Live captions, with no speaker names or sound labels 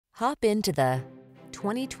Hop into the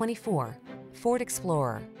 2024 Ford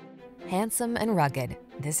Explorer. Handsome and rugged,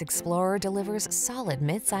 this Explorer delivers solid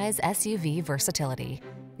midsize SUV versatility.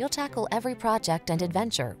 You'll tackle every project and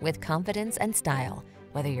adventure with confidence and style,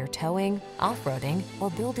 whether you're towing, off-roading,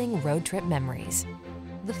 or building road trip memories.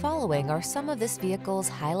 The following are some of this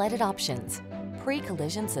vehicle's highlighted options: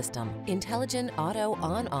 pre-collision system, intelligent auto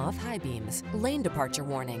on-off high beams, lane departure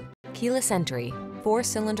warning, keyless entry,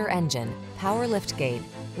 4-cylinder engine, power liftgate,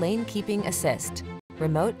 lane keeping assist,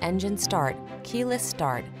 remote engine start, keyless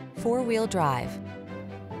start, 4-wheel drive.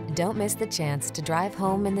 Don't miss the chance to drive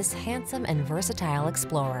home in this handsome and versatile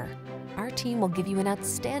Explorer. Our team will give you an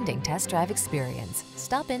outstanding test drive experience.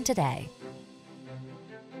 Stop in today.